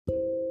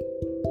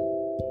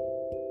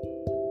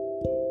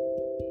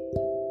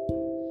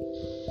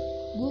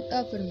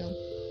afternoon.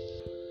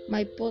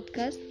 My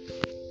podcast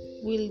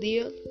will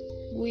deal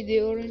with the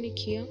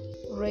Orinoquia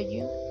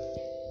region,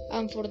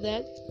 and for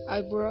that,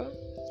 I brought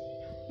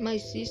my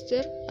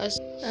sister as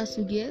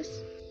a guest.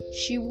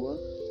 She will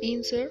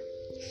answer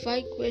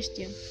 5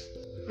 questions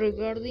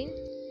regarding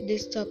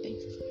this topic.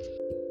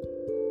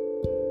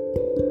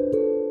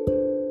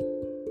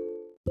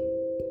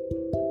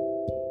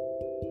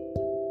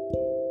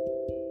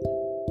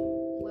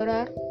 What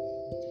are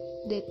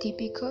the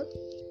typical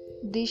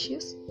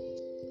dishes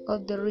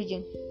of the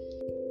region?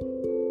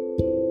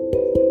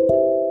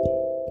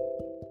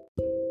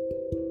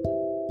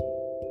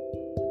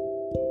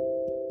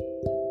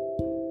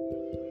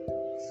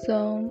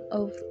 Some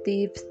of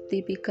these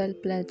typical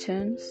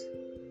plantains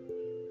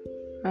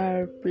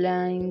are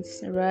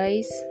plains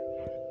rice,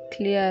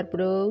 clear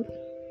broth,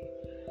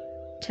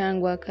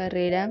 changua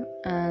carrera,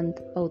 and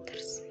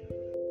others.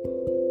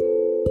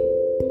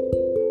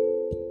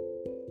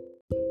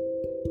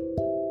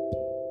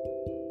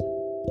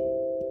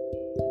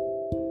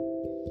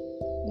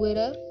 What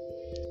are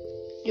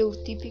your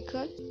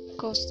typical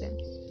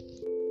customs?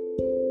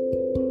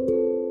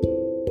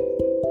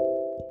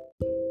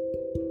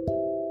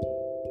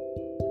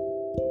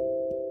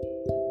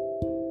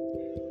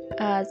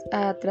 As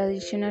a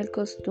traditional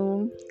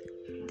costume,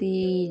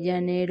 the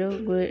llanero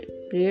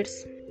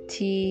wears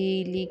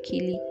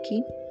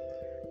chilikiliki,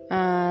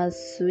 a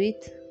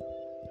suit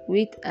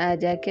with a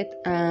jacket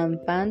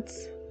and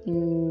pants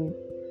in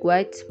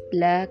white,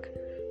 black,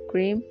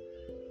 cream,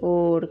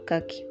 or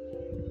khaki.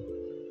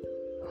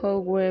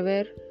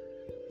 However,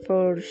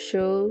 for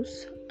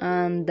shows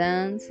and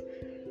dance,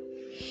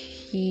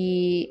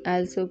 he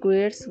also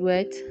wears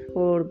white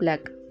or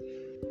black.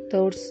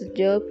 Those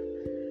job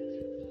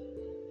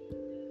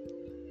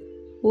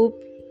up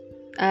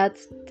at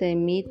the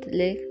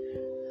mid-leg,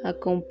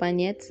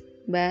 accompanied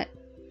by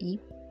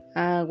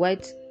a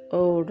white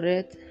or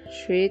red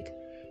shirt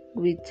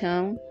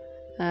without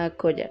a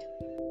collar.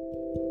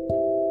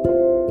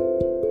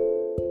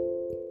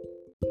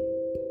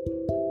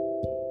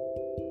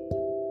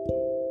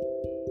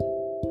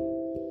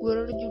 What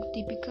are your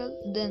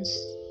typical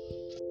dances?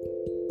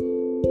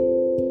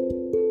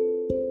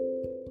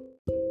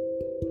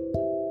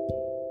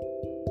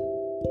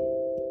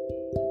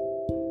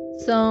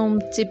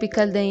 Some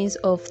typical dance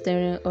of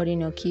the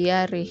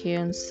Orinoquia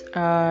regions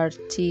are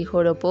Chi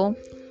Joropo,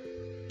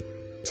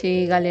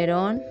 Chi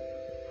Galerón,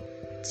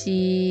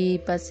 Chi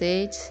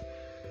Passage,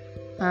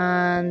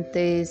 and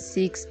the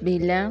Six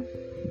Villa.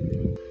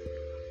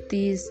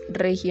 This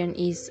region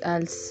is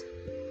also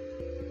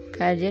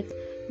called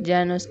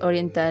Llanos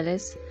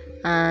Orientales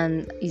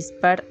and is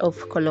part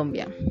of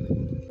Colombia.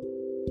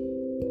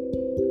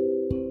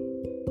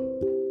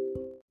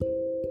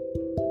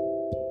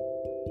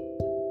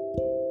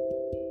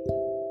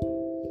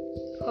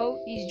 How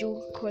is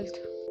your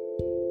culture?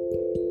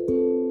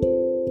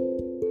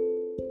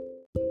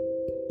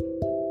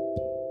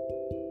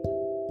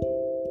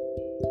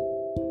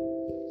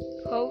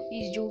 How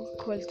is your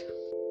culture?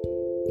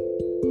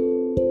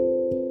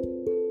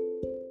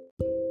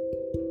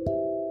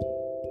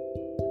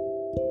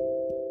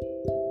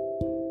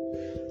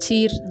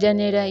 Chir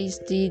llanera is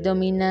the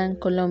dominant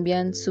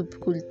Colombian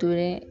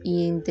subculture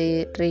in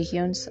the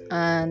regions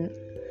and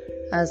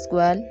as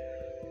well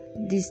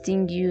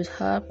distinguished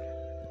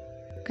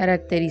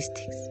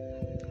characteristics.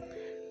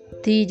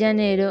 The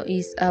llanero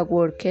is a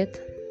worker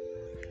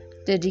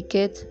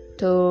dedicated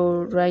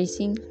to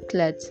rising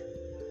class.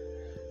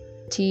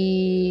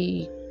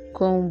 The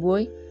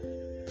convoy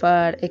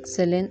par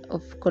excellence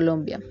of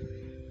Colombia.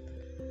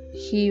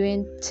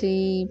 Given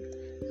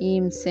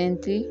the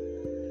century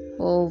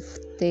of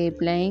the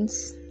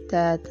plains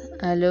that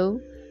allow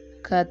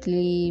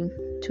cattle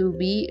to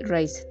be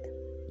raised.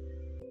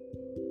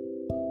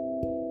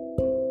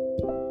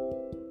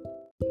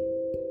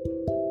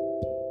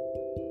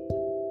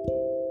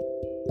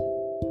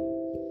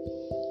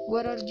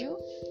 What are you?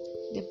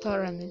 The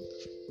parliament.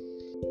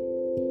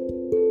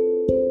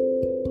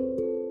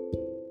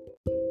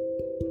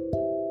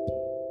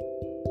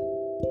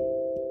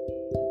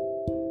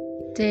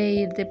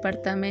 Their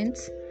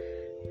departments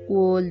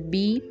would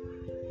be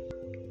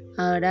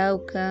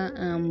Arauca,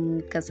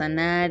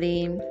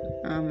 Casanare,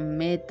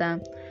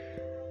 Meta,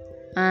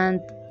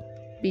 and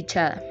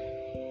Bichada.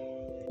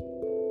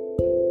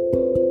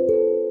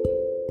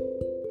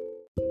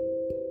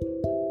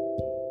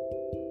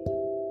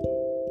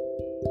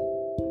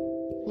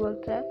 Well,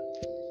 that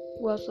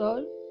was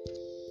all.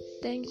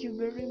 Thank you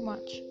very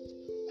much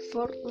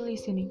for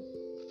listening.